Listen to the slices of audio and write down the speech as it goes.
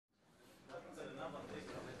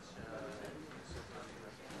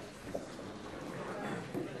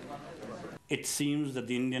it seems that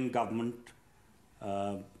the Indian government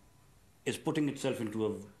is putting itself into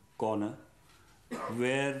a corner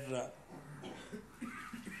where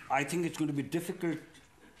I think it's going to be difficult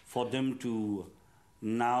for them to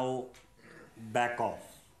now back off.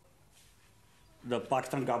 The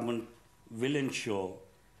Pakistan government will ensure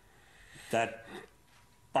that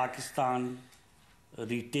Pakistan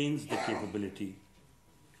retains the capability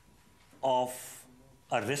of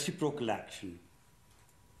a reciprocal action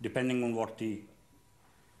depending on what the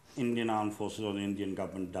Indian Armed Forces or the Indian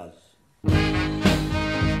government does.